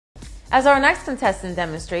As our next contestant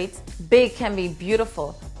demonstrates, big can be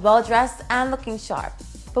beautiful, well-dressed and looking sharp.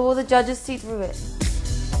 But will the judges see through it?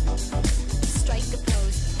 Strike the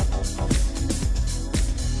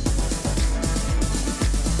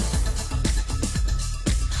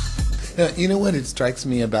pose. You know what it strikes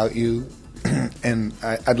me about you? And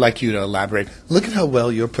I'd like you to elaborate. Look at how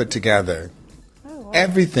well you're put together. Oh, wow.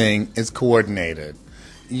 Everything is coordinated.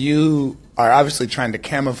 You are obviously trying to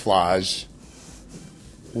camouflage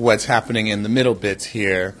what's happening in the middle bits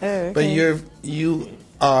here, okay. but you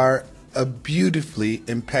are a beautifully,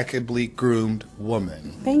 impeccably groomed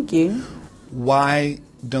woman. Thank you. Why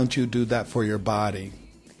don't you do that for your body?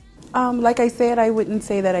 Like I said, I wouldn't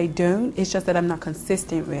say that I don't. It's just that I'm not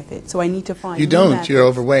consistent with it. So I need to find. You don't. You're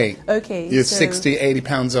overweight. Okay. You're so, 60, 80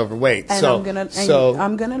 pounds overweight. And so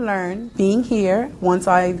I'm gonna learn. Being here, once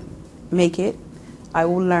I make it, I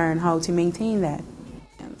will learn how to maintain that.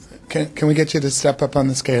 Can we get you to step up on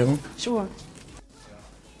the scale? Sure.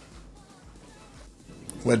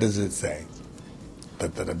 What does it say?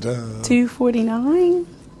 249.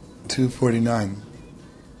 249.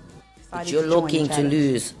 But you're looking to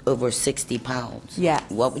lose over 60 pounds. Yes.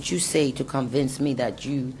 What would you say to convince me that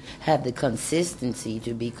you have the consistency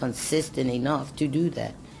to be consistent enough to do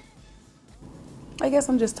that? I guess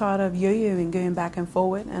I'm just tired of yo-yoing, going back and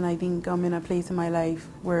forward, and I think I'm in a place in my life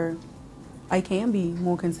where I can be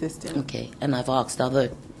more consistent. Okay, and I've asked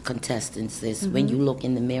other contestants this. When you look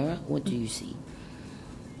in the mirror, what do you see?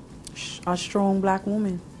 A strong black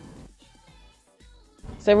woman.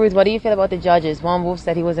 So Ruth, what do you feel about the judges? Juan Wolf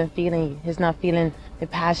said he's not feeling the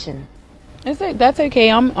passion. That's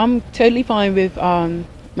okay. I'm totally fine with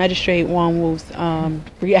Magistrate Juan Wolf's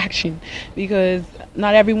reaction, because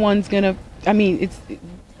not everyone's gonna. I mean, it's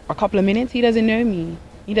a couple of minutes. He doesn't know me.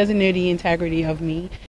 He doesn't know the integrity of me.